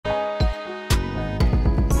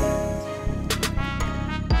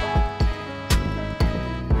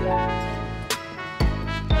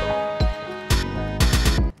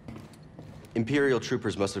Imperial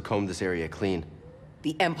troopers must have combed this area clean.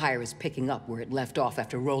 The Empire is picking up where it left off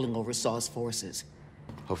after rolling over Saw's forces.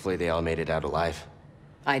 Hopefully they all made it out alive.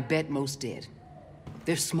 I bet most did.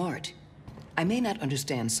 They're smart. I may not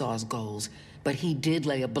understand Saw's goals, but he did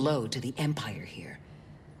lay a blow to the Empire here.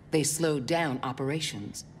 They slowed down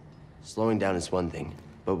operations. Slowing down is one thing,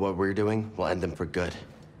 but what we're doing will end them for good.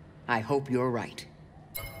 I hope you're right.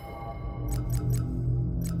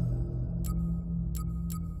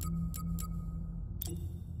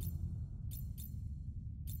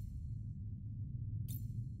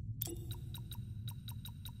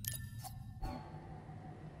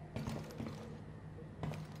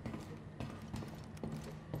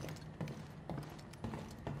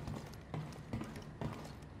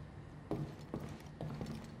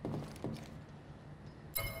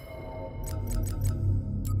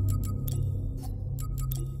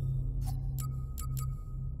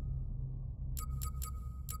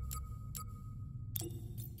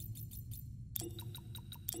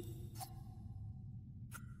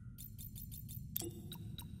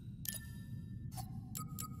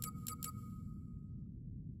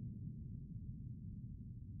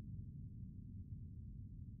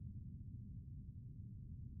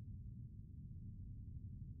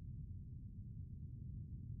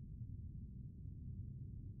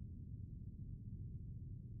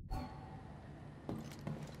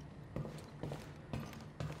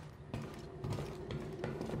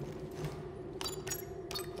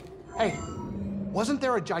 Hey, wasn't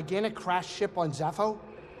there a gigantic crashed ship on Zepho?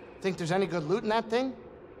 Think there's any good loot in that thing?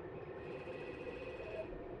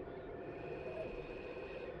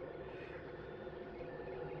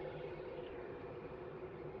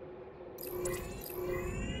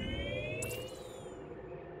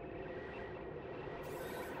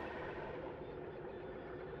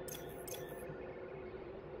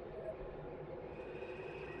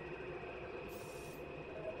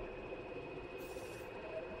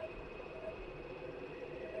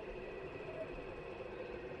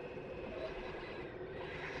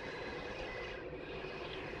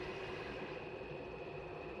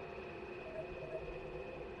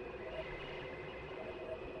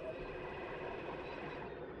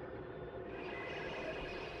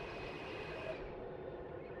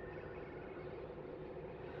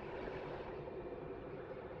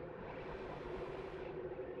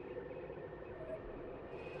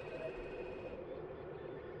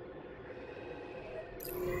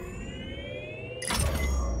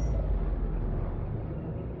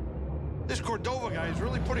 This Cordova guy is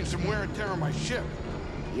really putting some wear and tear on my ship.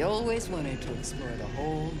 He always wanted to explore the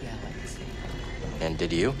whole galaxy. And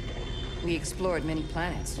did you? We explored many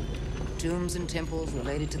planets. Tombs and temples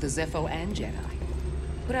related to the Zepho and Jedi.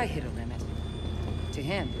 But I hit a limit. To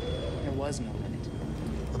him, there was no limit.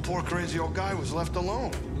 The poor crazy old guy was left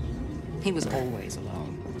alone. He was always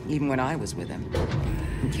alone, even when I was with him.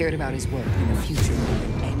 He cared about his work and the future more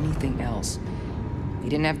than anything else. He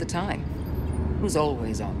didn't have the time. He was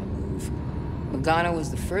always on the move. Logano was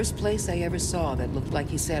the first place I ever saw that looked like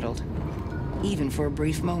he settled, even for a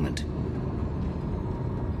brief moment.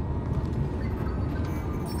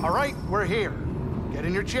 All right, we're here. Get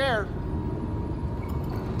in your chair.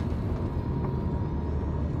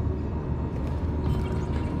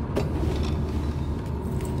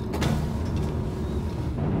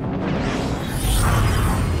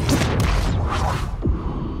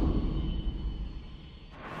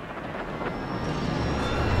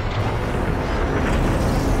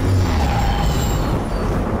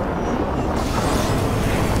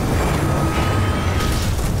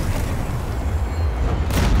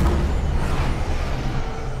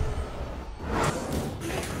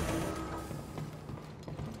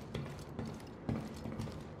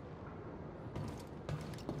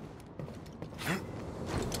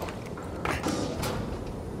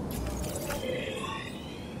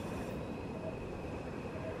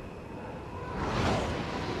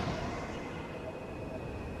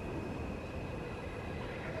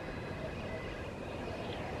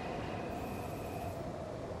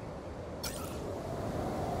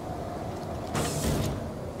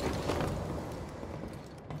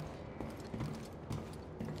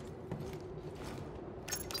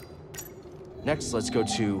 Next, let's go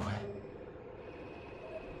to...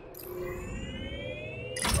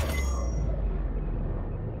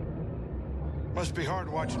 Must be hard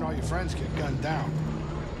watching all your friends get gunned down.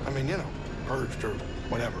 I mean, you know, purged or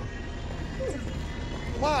whatever.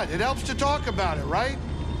 What? It helps to talk about it, right?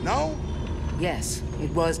 No? Yes,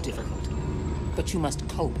 it was difficult. But you must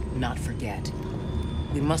cope, not forget.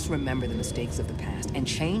 We must remember the mistakes of the past and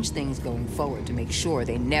change things going forward to make sure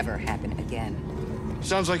they never happen again.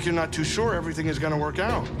 Sounds like you're not too sure everything is gonna work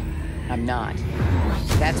out. I'm not.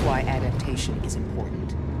 That's why adaptation is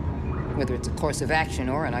important. Whether it's a course of action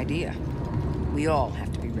or an idea, we all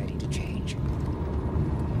have to be ready to change.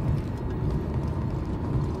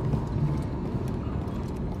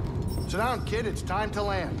 Sit down, kid. It's time to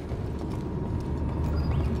land.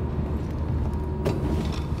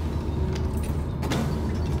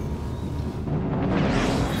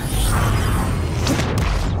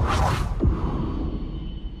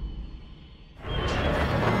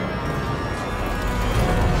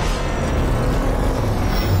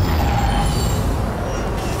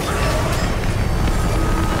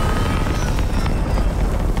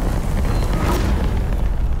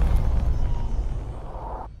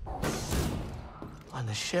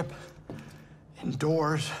 Ship,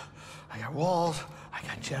 indoors, I got walls, I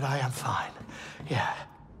got Jedi, I'm fine. Yeah.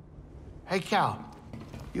 Hey, Cal,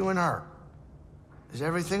 you and her, is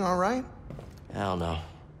everything all right? Hell no.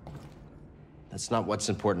 That's not what's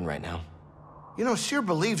important right now. You know, Seer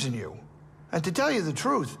believes in you. And to tell you the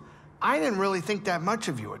truth, I didn't really think that much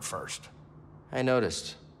of you at first. I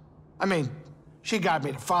noticed. I mean, she got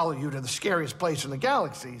me to follow you to the scariest place in the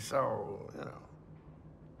galaxy, so, you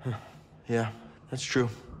know. Yeah, that's true.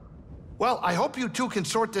 Well, I hope you two can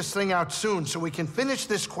sort this thing out soon so we can finish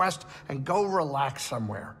this quest and go relax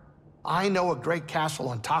somewhere. I know a great castle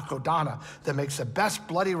on Takodana that makes the best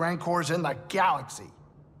bloody rancors in the galaxy.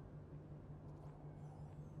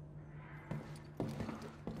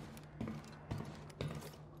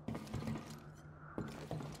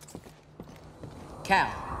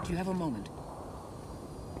 Cal, do you have a moment?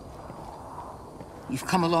 You've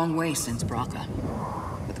come a long way since Braca,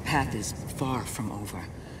 but the path is far from over.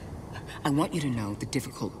 I want you to know the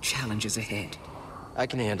difficult challenges ahead. I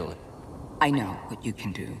can handle it. I know what you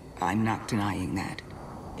can do. I'm not denying that.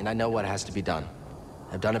 And I know what has to be done.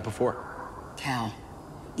 I've done it before. Cal,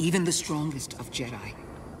 even the strongest of Jedi.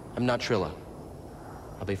 I'm not Trilla.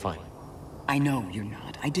 I'll be fine. I know you're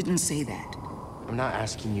not. I didn't say that. I'm not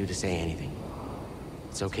asking you to say anything.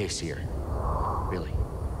 It's okay, Seer. Really.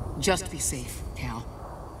 Just be safe, Cal.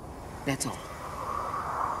 That's all.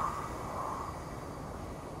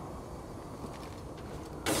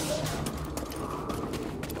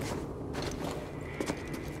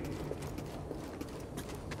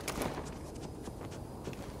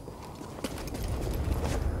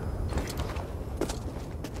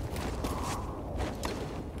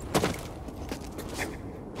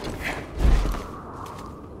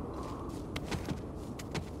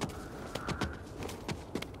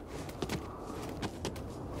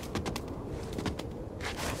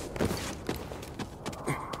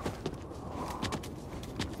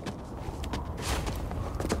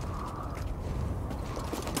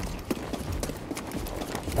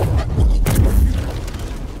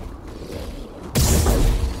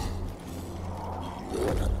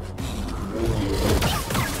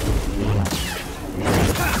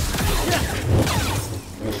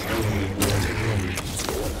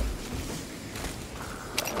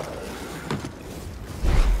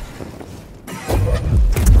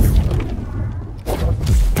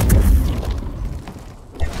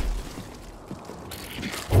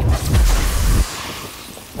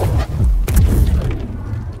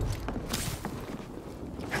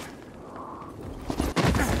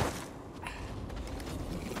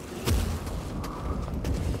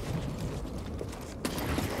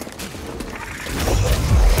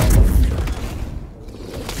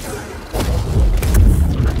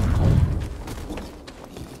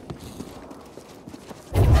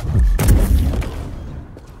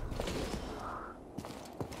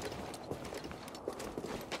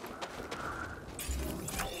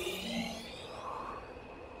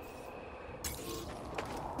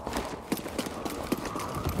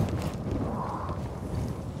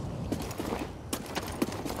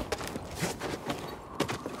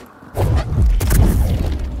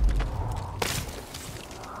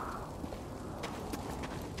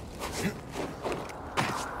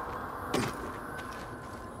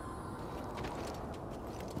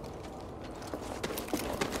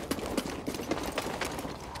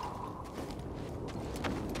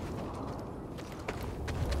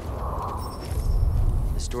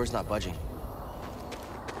 Door's not budging.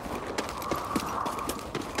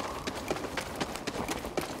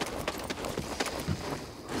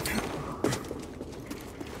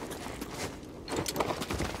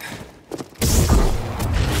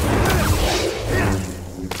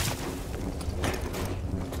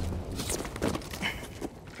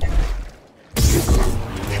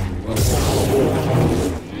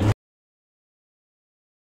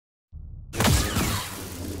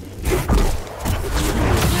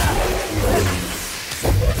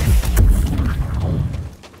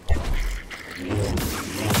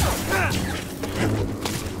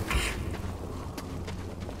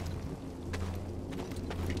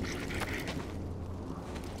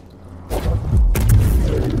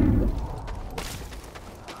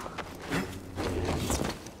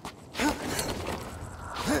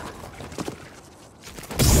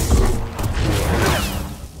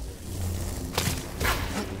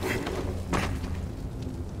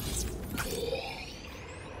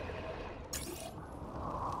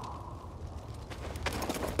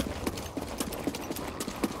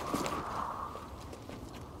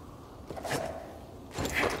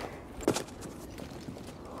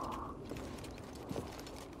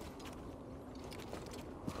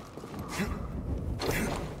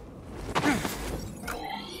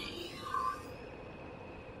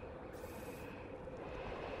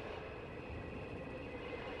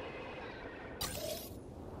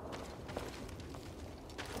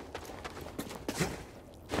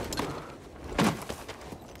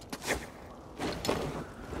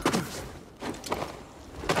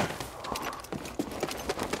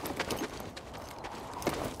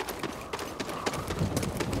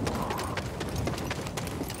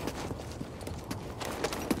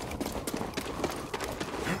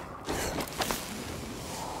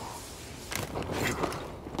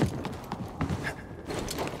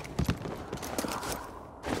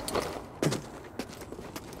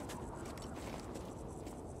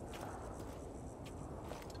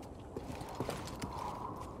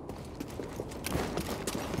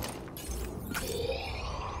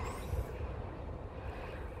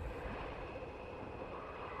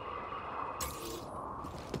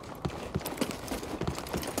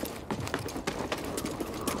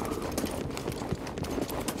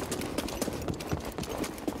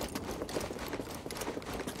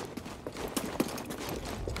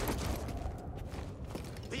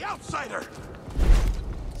 outsider!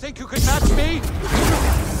 Think you could match me?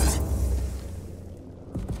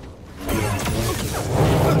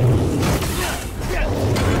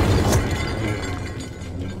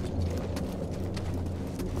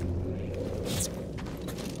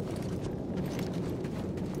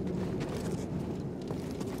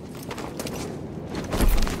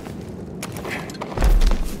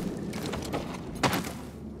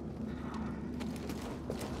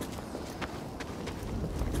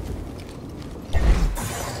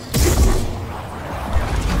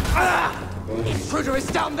 Intruder is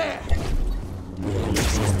down there!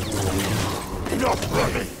 Enough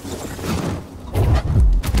running!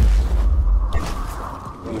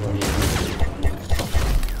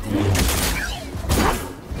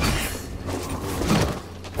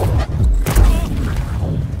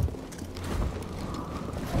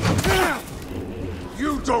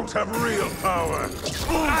 You don't have real power!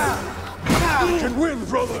 You can win,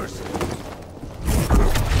 brothers!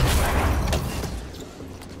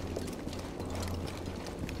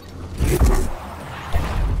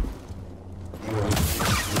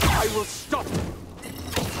 I will stop you!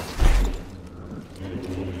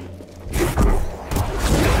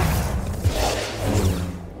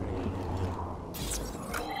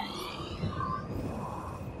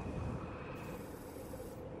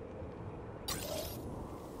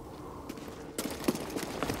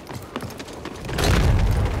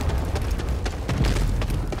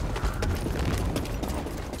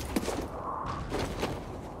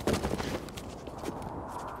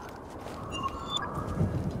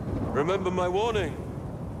 Remember my warning.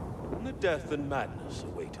 Only death and madness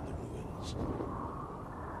await in the ruins.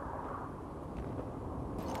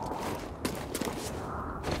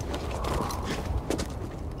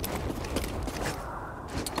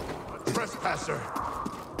 A trespasser!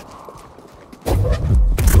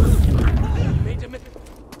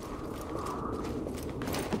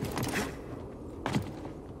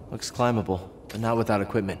 Looks climbable, but not without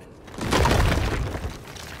equipment.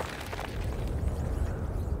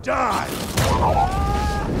 Die!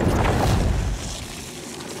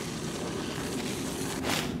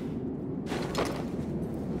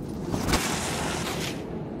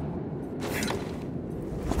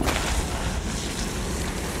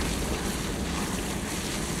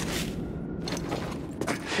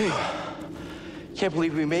 Phew. Can't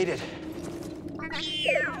believe we made it.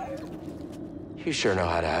 You sure know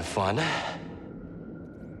how to have fun.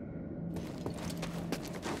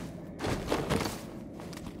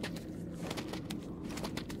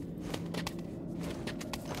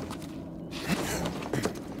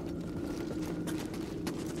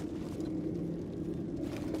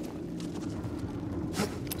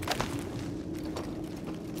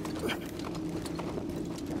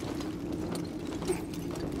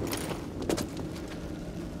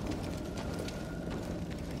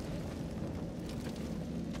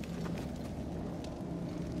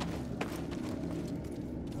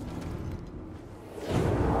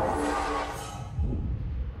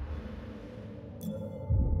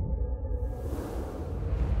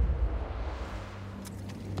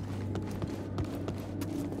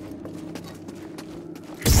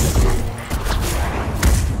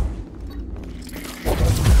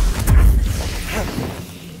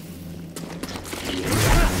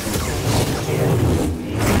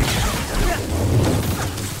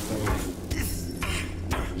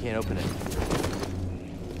 Open it.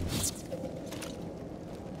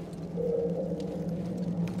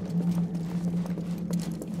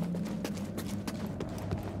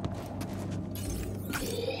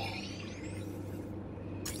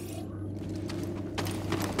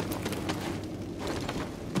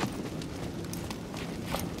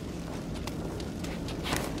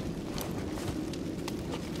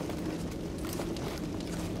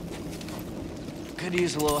 Could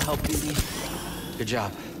use a little help, B.D. Good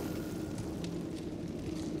job.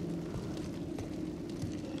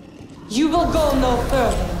 You will go no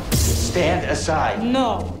further. Stand aside.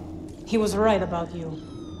 No. He was right about you.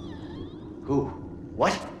 Who?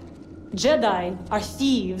 What? Jedi are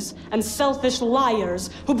thieves and selfish liars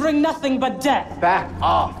who bring nothing but death. Back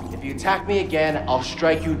off. If you attack me again, I'll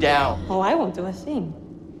strike you down. Oh, I won't do a thing.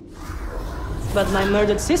 But my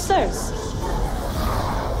murdered sisters...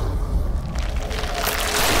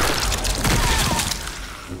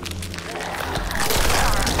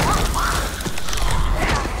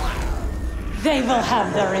 they will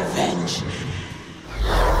have their revenge.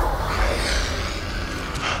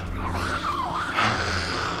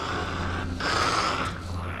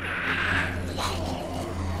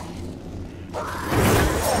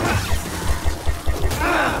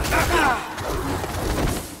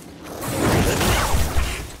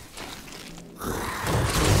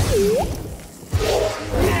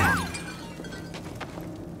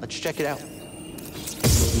 check it out.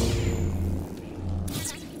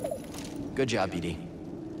 Good job, BD.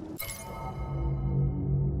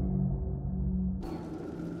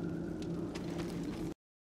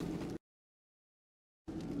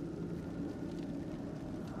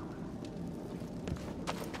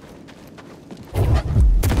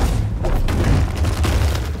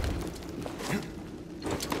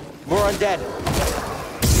 More undead.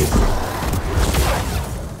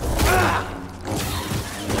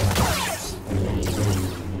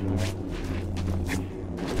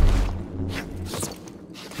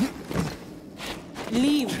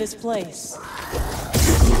 Leave this place.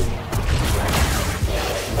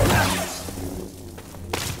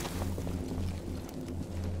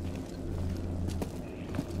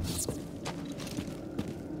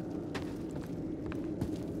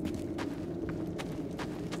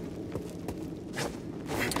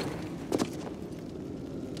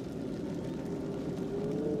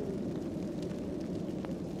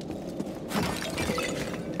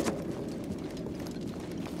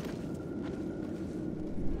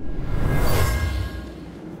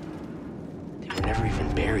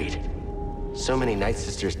 So many Night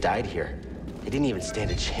Sisters died here. They didn't even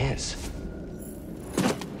stand a chance.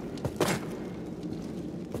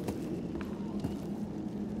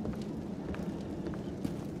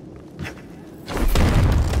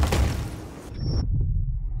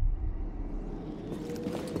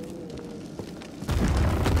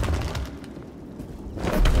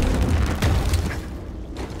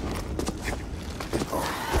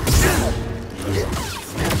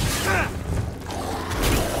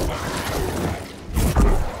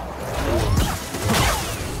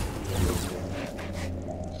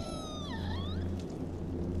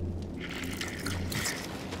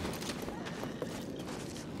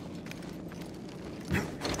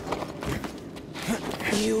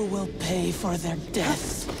 You will pay for their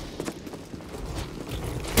death.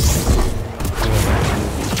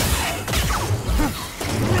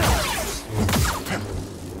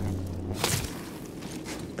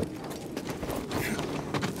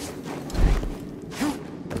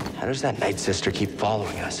 How does that Night Sister keep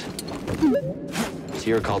following us?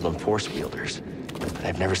 Sierra called them Force Wielders, but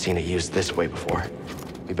I've never seen it used this way before.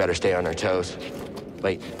 We better stay on our toes.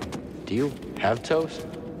 Wait, do you have toes?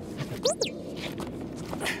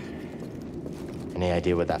 Any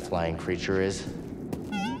idea what that flying creature is?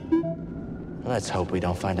 Let's hope we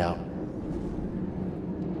don't find out.